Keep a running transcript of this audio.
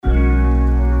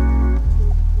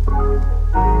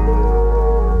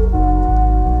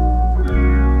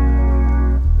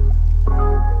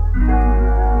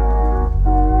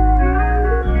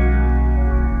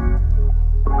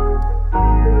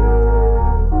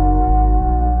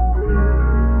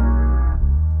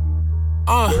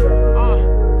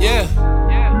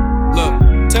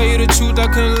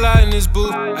this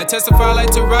booth. I testify like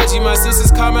Taraji, my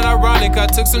senses calm and ironic. I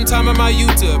took some time in my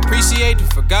youth to appreciate the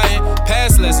forgotten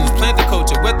past lessons. Plant the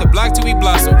culture, wet the block till we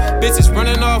blossom. Bitches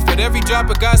running off with every drop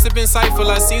of gossip insightful.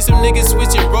 I seen some niggas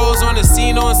switching roles on the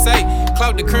scene on sight.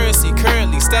 Clout the currency,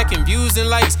 currently stacking views and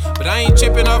likes. But I ain't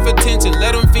tripping off attention,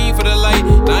 let them fiend for the light.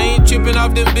 I ain't tripping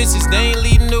off them bitches, they ain't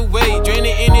leading the way.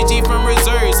 Draining energy from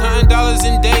reserves, hunting dollars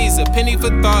in days. A penny for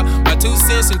thought, my 2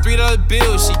 cents and $3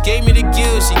 bills. She gave me the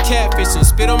gill, she catfishing,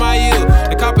 spit on my ear.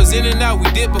 The coppers in and out, we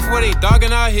did before they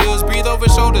dogging our heels. Breathe over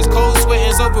shoulders, cold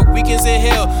sweatings over weekends in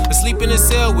hell. Asleep in the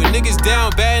cell with niggas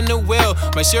down, bad in the well.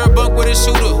 My share bunk with a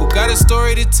shooter who got a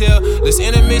story to tell. Let's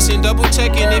intermission, double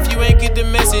checking if you ain't get the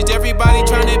message. Everybody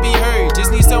trying to be heard,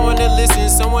 just need someone to listen,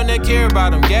 someone that care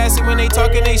about them. Gassing when they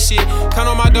talking they shit. Count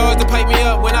on my dogs to pipe me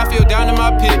up when I feel down in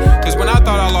my pit. Cause when I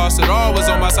thought I lost it all, was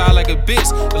on my side like a bitch.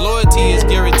 The loyalty is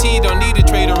guaranteed, don't need a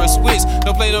trade or a switch.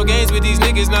 Don't play no games with these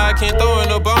niggas, now I can't throw in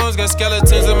no bones. Got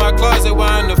skeletons in my closet while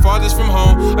I'm the farthest from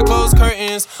home. I close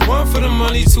curtains, 1 for the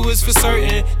money, 2 is for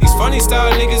certain. These funny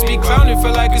style niggas be clowning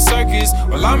for like a circus.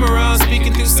 While I'm around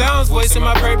speaking through sounds, voicing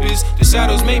my purpose. The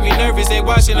shadows make me nervous, they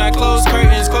watching, I close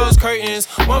curtains,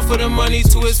 1 for the money,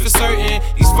 2 is for certain.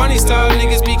 These funny style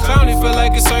niggas be clowning for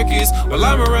like a circus. While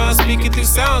I'm around speaking through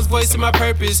sounds, voicing my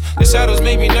purpose. The shadows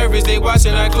make me nervous, they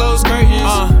watching, I close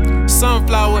curtains.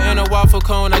 Sunflower and a waffle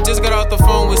cone. I just got off the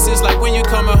phone with sis like when you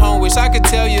coming home. Wish I could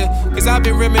tell you, cause I've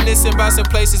been reminiscing about some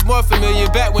places more familiar.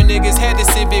 Back when niggas had the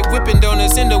Civic, whipping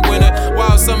donuts in the winter.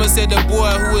 Wild summer said the boy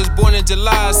who was born in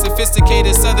July.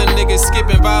 Sophisticated southern niggas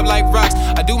skipping vibe like rocks.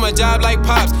 I do my job like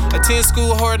pops, attend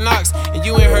school hard knocks. And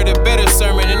you ain't heard a better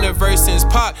sermon in the verse since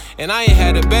pop. And I ain't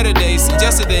had a better day since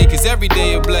yesterday, cause every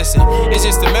day a blessing. It's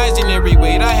just imaginary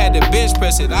weight, I had to bench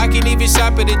press it. I can even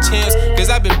shop at a chance, cause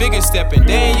I've been bigger stepping.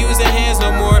 They ain't using hands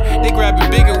no more, they grabbing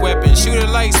bigger weapons. Shooter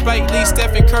like Spike Lee,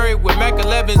 Stephen Curry with Mac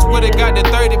 11s. Would've got the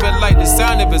 30, but like the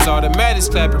sound of his automatics.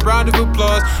 Clapping, round of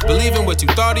applause, believing what you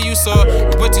thought or you saw.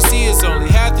 But what you see is only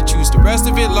half the truth, the rest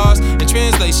of it lost. In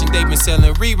translation, they've been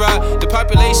selling rewrite. The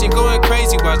population going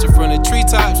crazy, watching from the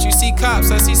treetops. You see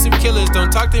cops, I see some killers.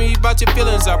 Don't talk to me about your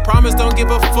feelings, I promise don't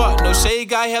give a fuck. No shade,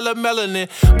 got hella melanin.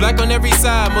 Black on every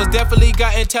side, most definitely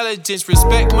got intelligence.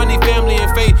 Respect, money, family,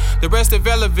 and faith, the rest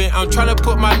irrelevant. I'm trying to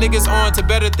put my niggas on to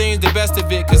better things, the best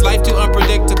of it. Cause life too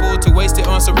unpredictable to waste it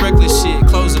on some reckless shit.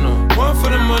 Closing on 1 for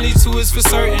the money, 2 is for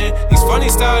certain. These funny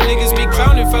style niggas be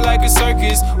clowning for like a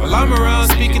circus. While I'm around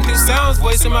speaking through sounds,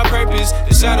 voicing my purpose.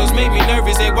 The shadows make me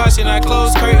nervous, they watching, I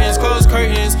close curtains,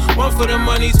 1 for the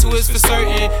money, 2 is for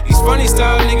certain. These funny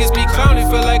style niggas be clowning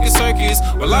for like a circus.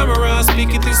 While I'm around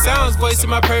speaking through sounds, voicing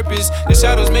my purpose. The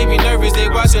shadows make me nervous, they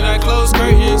watching, I close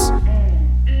curtains.